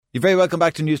You're very welcome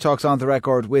back to News Talks on the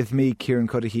Record with me, Kieran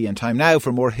Cuddihy, and time now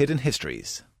for more Hidden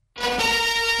Histories.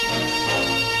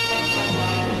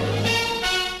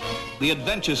 The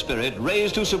adventure spirit,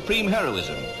 raised to supreme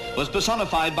heroism, was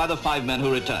personified by the 5 men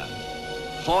who returned.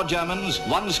 4 Germans,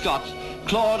 1 Scot,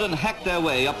 clawed and hacked their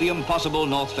way up the impossible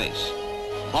North Face.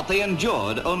 What they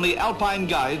endured, only alpine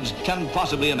guides can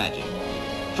possibly imagine.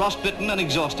 Frostbitten and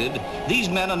exhausted, these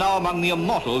men are now among the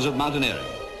immortals of mountaineering.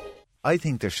 I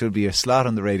think there should be a slot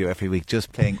on the radio every week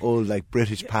just playing old,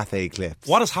 British Pathé clips.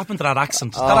 What has happened to that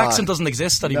accent? That accent doesn't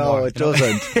exist anymore. No, it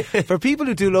doesn't. For people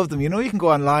who do love them, you can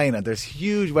go online and there's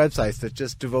huge websites that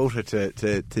just devote it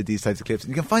to these types of clips. And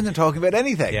you can find them talking about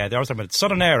anything. Yeah, they're always talking about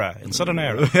Southern Era, in Southern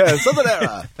Era. Yeah, Southern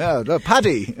Era. Yeah,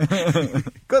 Paddy.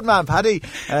 Good man, Paddy.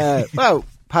 Wow.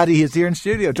 Paddy is here in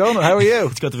studio. Donald, how are you?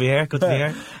 It's good to be here. Good to be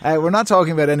here. We're not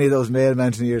talking about any of those male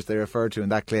mountaineers they referred to in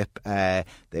that clip.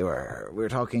 We were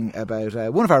talking about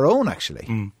one of our own,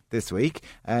 actually, this week.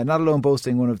 Not alone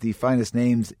boasting one of the finest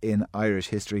names in Irish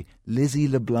history, Lizzie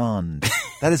LeBlond.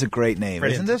 That is a great name,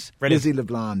 isn't it? Brilliant. Lizzie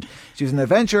LeBlond. She was an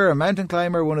adventurer, a mountain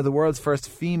climber, one of the world's first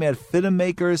female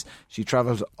filmmakers. She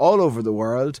travelled all over the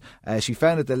world. She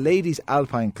founded the Ladies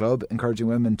Alpine Club, encouraging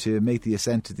women to make the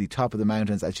ascent to the top of the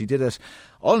mountains, and she did it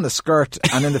all in a skirt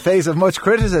and in the face of much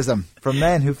criticism from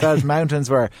men who felt mountains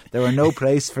there were no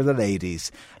place for the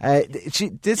ladies.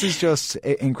 This is just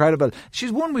incredible.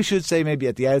 She's one we should say maybe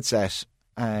at the outset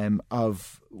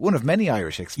of one of many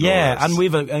Irish explorers. Yeah, and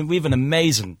we've an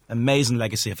amazing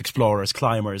legacy of explorers,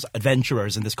 climbers,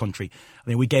 adventurers in this country. I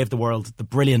mean, we gave the world the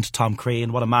brilliant Tom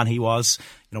Crean. What a man he was.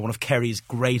 One of Kerry's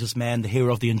greatest men, the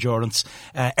hero of the endurance.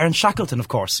 Aaron Shackleton, of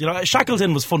course.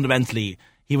 Shackleton was fundamentally...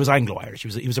 He was Anglo-Irish.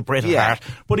 He was a Brit at heart,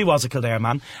 but he was a Kildare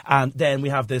man. And then we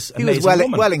have this amazing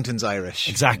woman. Wellington's Irish.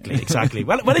 Exactly.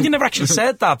 Well, you never actually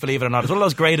said that, believe it or not. It's one of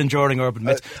those great enduring urban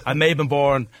myths. I may have been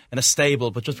born in a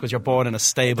stable, but just because you're born in a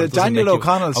stable doesn't Daniel make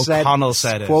O'Connell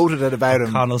said it. Quoted it about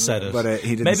him. O'Connell said it. But he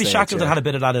didn't Maybe say Shackleton it, had a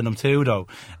bit of that in him too, though.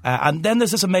 And then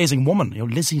there's this amazing woman,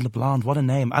 Lizzie LeBlond. What a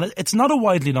name. And it's not a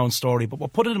widely known story, but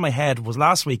what put it in my head was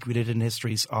last week we did in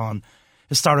Histories on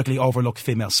historically overlooked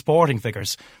female sporting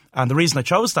figures. And the reason I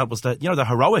chose that was the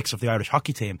heroics of the Irish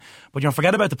hockey team. But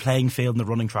forget about the playing field and the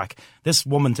running track. This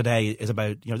woman today is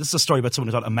about, this is a story about someone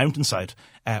who thought a mountainside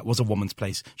was a woman's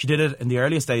place. She did it in the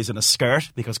earliest days in a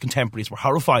skirt because contemporaries were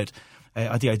horrified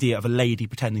at the idea of a lady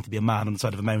pretending to be a man on the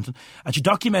side of a mountain. And she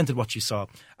documented what she saw.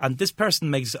 And this person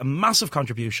makes a massive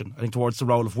contribution, I think, towards the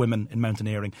role of women in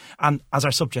mountaineering. And as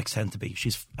our subjects tend to be,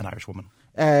 she's an Irish woman.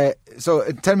 So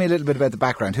tell me a little bit about the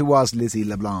background. Who was Lizzie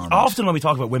LeBlond? Often when we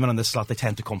talk about women on this slot, they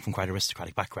tend to come from quite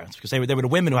aristocratic backgrounds because they were the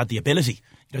women who had the ability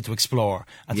to explore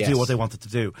and to do what they wanted to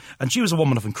do. And she was a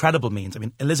woman of incredible means. I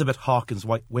mean, Elizabeth Hawkins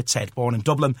Whitshead, born in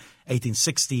Dublin,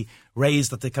 1860,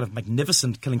 raised at the kind of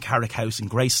magnificent Killincarrick house in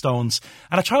Greystones,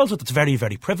 and a childhood that's very,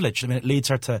 very privileged. I mean, it leads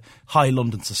her to high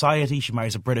London society. She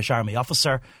marries a British Army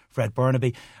officer, Fred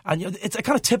Burnaby, and it's a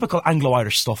kind of typical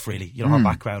Anglo-Irish stuff, really. Her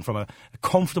background from a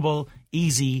comfortable,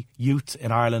 easy youth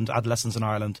in Ireland, adolescence in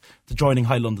Ireland, to joining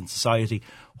high London society.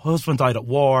 Her husband died at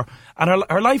war, and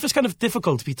her life is kind of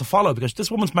difficult to follow because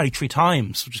this woman's married 3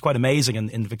 times, which is quite amazing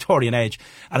in the Victorian age,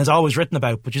 and is always written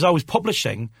about, but she's always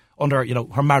publishing under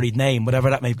her married name,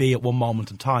 whatever that may be at one moment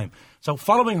in time. So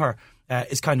following her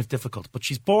is kind of difficult. But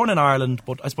she's born in Ireland,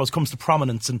 but I suppose comes to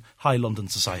prominence in high London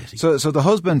society. So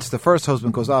the first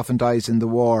husband, goes off and dies in the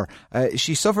war.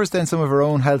 She suffers then some of her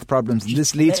own health problems, and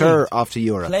this leads her off to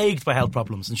Europe. Plagued by health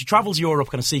problems. And she travels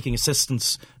Europe kind of seeking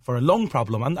assistance for a lung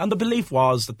problem. And the belief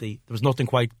was that there was nothing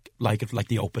quite like it, like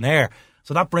the open air.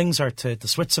 So that brings her to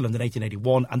Switzerland in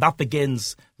 1881, and that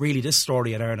begins really this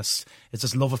story in earnest. It's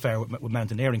this love affair with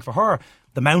mountaineering. For her,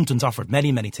 the mountains offered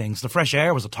many, many things. The fresh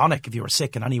air was a tonic if you were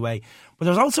sick in any way. But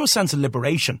there was also a sense of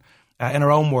liberation. In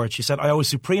her own words, she said, "I owe a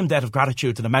supreme debt of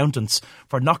gratitude to the mountains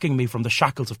for knocking me from the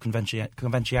shackles of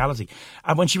conventionality."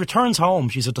 And when she returns home,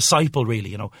 she's a disciple,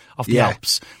 really, of the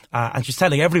Alps. And she's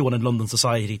telling everyone in London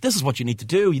society, this is what you need to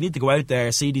do. You need to go out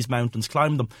there, see these mountains,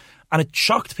 climb them. And it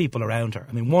shocked people around her.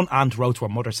 I mean, one aunt wrote to her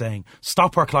mother saying,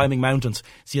 "Stop her climbing mountains.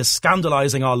 She is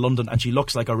scandalising all London and she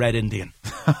looks like a red Indian."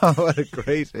 What a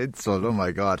great insult. Oh,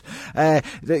 my God.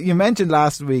 You mentioned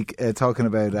last week talking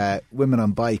about women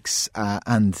on bikes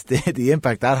and the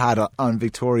impact that had on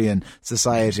Victorian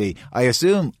society. I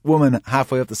assume woman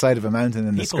halfway up the side of a mountain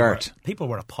in a skirt. People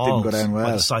were appalled by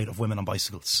the sight of women on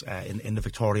bicycles in the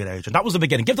Victorian age. And that was the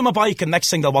beginning. Give them a bike and next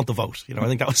thing they'll want to vote. I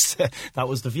think that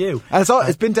was the view. And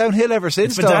it's been downhill ever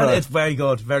since. It's very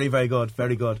good. Very, very good.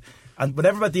 Very good. And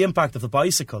whatever about the impact of the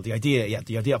bicycle, the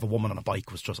idea of a woman on a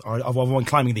bike was just, or of a woman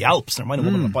climbing the Alps, never mind a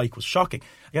woman on a bike, was shocking.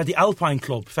 You had the Alpine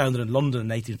Club, founded in London in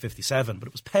 1857, but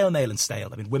it was pale, male and stale.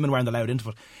 I mean, women weren't allowed into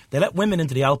it. They let women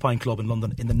into the Alpine Club in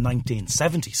London in the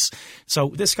 1970s. So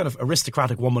this kind of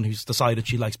aristocratic woman who's decided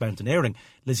she likes mountaineering,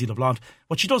 Lizzie LeBlanc,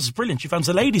 what she does is brilliant. She founds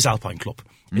the Ladies Alpine Club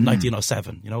in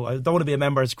 1907. You know, I don't want to be a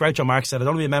member, as Groucho Marx said, I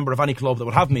don't want to be a member of any club that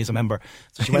would have me as a member.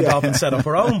 So she went off and set up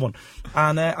her own one.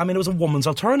 And I mean, it was a woman's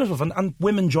alternative, and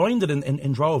women joined it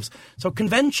in droves. So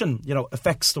convention, you know,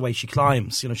 affects the way she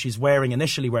climbs. You know, she's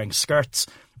initially wearing skirts,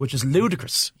 which is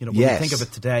ludicrous, you know, when you think of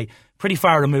it today. Pretty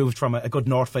far removed from a good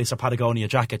North Face or Patagonia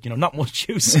jacket. You know, not much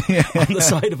use on the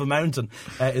side of a mountain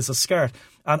is a skirt.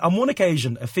 And on one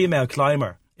occasion, a female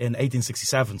climber in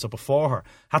 1867, so before her,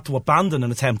 had to abandon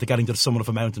an attempt at getting to the summit of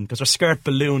a mountain because her skirt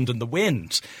ballooned in the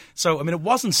wind. So, I mean, it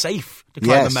wasn't safe to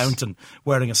climb a mountain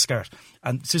wearing a skirt.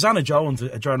 And Susanna Jones,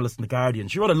 a journalist in The Guardian,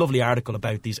 she wrote a lovely article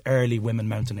about these early women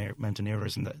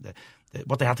mountaineers and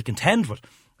what they had to contend with.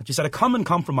 And she said a common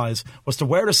compromise was to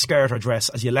wear a skirt or dress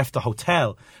as you left the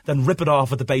hotel, then rip it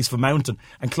off at the base of a mountain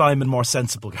and climb in more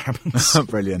sensible garments.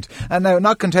 Brilliant. And now,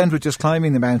 not content with just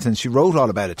climbing the mountains, she wrote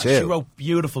all about it too. She wrote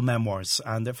beautiful memoirs,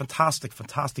 and they're fantastic,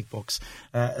 fantastic books.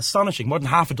 Astonishing, more than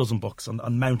half a dozen books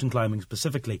on mountain climbing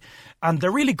specifically. And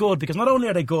they're really good because not only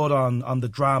are they good on the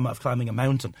drama of climbing a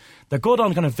mountain, they're good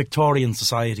on kind of Victorian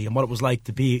society and what it was like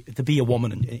to be a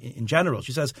woman in general.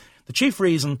 She says the chief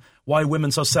reason why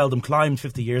women so seldom climbed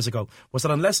 50 years ago was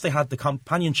that unless they had the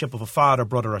companionship of a father,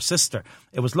 brother or sister,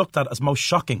 it was looked at as most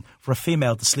shocking for a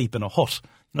female to sleep in a hut.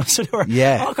 You know, so there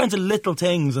were all kinds of little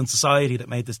things in society that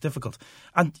made this difficult.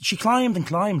 And she climbed and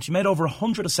climbed. She made over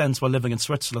 100 ascents while living in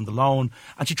Switzerland alone.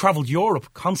 And she travelled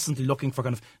Europe, constantly looking for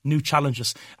kind of new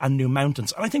challenges and new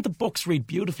mountains. And I think the books read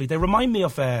beautifully. They remind me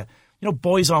of,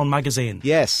 Boys Own magazine.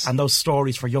 Yes. And those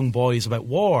stories for young boys about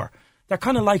war. They're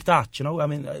kind of like that, you know. I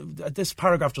mean, this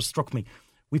paragraph just struck me.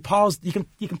 We paused. You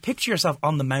can picture yourself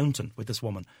on the mountain with this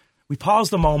woman. We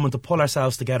paused a moment to pull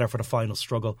ourselves together for the final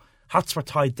struggle. Hats were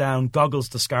tied down, goggles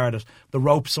discarded, the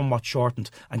rope somewhat shortened,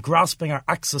 and grasping our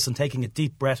axes and taking a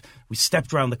deep breath, we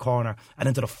stepped round the corner and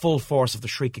into the full force of the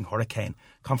shrieking hurricane.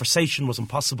 Conversation was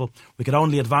impossible. We could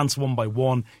only advance one by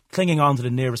one, clinging on to the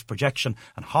nearest projection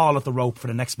and haul at the rope for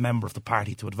the next member of the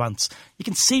party to advance. You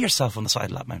can see yourself on the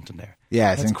side of that mountain there.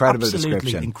 Yeah, it's an incredible absolutely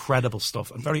description. Incredible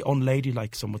stuff, and very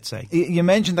unladylike, some would say. You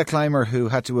mentioned the climber who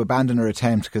had to abandon her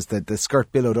attempt because the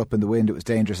skirt billowed up in the wind, it was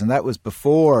dangerous, and that was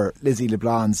before Lizzie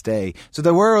LeBlanc's day. So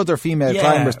there were other female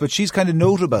climbers, but she's kind of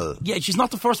notable. Yeah, she's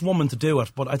not the first woman to do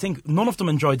it, but I think none of them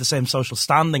enjoyed the same social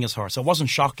standing as her, so it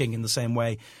wasn't shocking in the same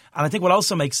way. And I think what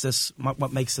also makes this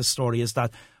story is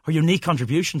that her unique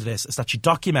contribution to this is that she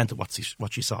documented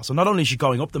what she saw. So not only is she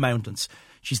going up the mountains,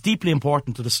 she's deeply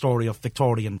important to the story of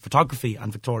Victorian photography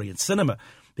and Victorian cinema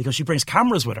because she brings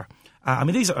cameras with her.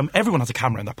 Everyone has a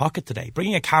camera in their pocket today.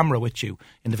 Bringing a camera with you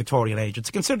in the Victorian age, it's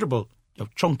a considerable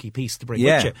chunky piece to bring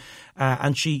with you.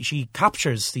 And she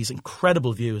captures these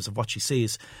incredible views of what she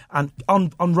sees, and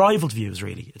unrivaled views,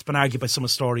 really. It's been argued by some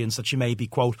historians that she may be,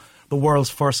 quote, the world's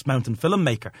first mountain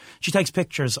filmmaker. She takes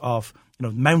pictures of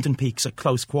mountain peaks at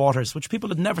close quarters, which people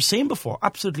had never seen before,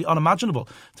 absolutely unimaginable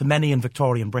to many in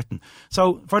Victorian Britain.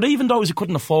 So for even those who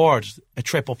couldn't afford a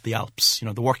trip up the Alps,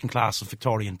 the working class of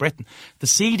Victorian Britain, to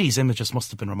see these images must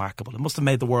have been remarkable. It must have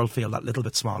made the world feel that little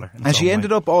bit smaller. And she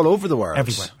ended up all over the world.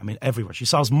 Everywhere. Everywhere. She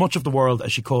saw as much of the world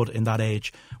as she could in that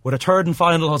age, with her third and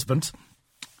final husband,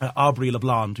 Aubrey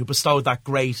LeBlanc, who bestowed that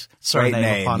great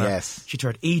surname upon her. Yes. She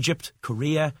toured Egypt,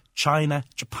 Korea, China,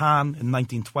 Japan in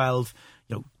 1912.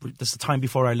 This is the time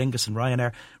before Aer Lingus and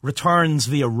Ryanair. Returns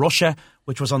via Russia,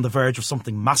 which was on the verge of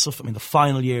something massive. The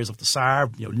final years of the Tsar,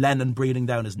 Lenin breathing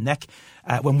down his neck.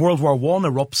 When World War I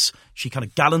erupts, she kind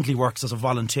of gallantly works as a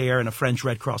volunteer in a French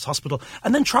Red Cross hospital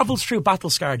and then travels through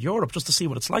battle-scarred Europe just to see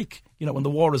what it's like, when the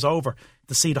war is over,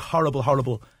 to see the horrible,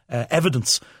 horrible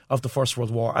evidence of the First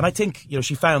World War. And I think,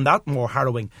 she found that more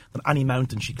harrowing than any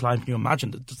mountain she climbed. Can you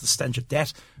imagine the stench of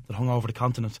death that hung over the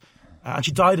continent? And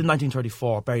she died in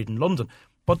 1934, buried in London.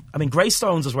 But,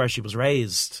 Greystones is where she was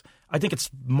raised. I think it's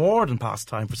more than past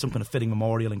time for some kind of fitting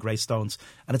memorial in Greystones.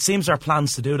 And it seems there are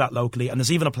plans to do that locally. And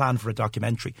there's even a plan for a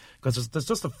documentary. Because there's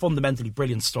just a fundamentally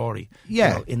brilliant story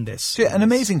in this. An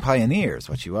amazing pioneer is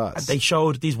what she was.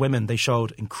 And these women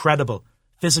showed incredible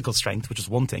physical strength, which is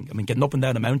one thing. Getting up and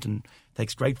down a mountain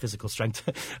takes great physical strength.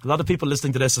 A lot of people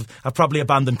listening to this have probably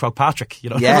abandoned Croagh-Patrick,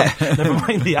 never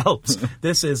mind the Alps.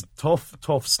 This is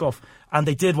tough stuff. And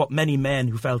they did what many men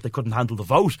who felt they couldn't handle the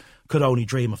vote could only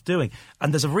dream of doing.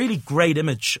 And there's a really great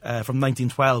image from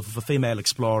 1912 of a female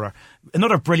explorer,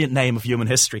 another brilliant name of human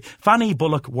history, Fanny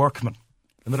Bullock Workman.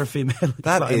 Another female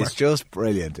That climber. is just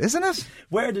brilliant, isn't it?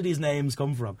 Where do these names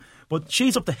come from? But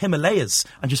she's up the Himalayas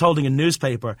and she's holding a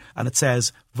newspaper and it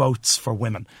says votes for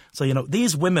women. So,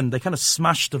 these women, they kind of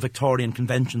smashed the Victorian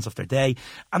conventions of their day,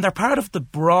 and they're part of the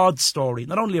broad story,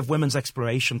 not only of women's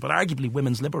exploration, but arguably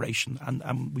women's liberation,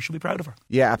 and we should be proud of her.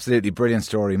 Yeah, absolutely. Brilliant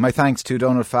story. My thanks to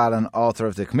Donald Fallon, author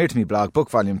of the Come Here To Me blog, book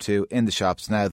volume 2, in the shops now.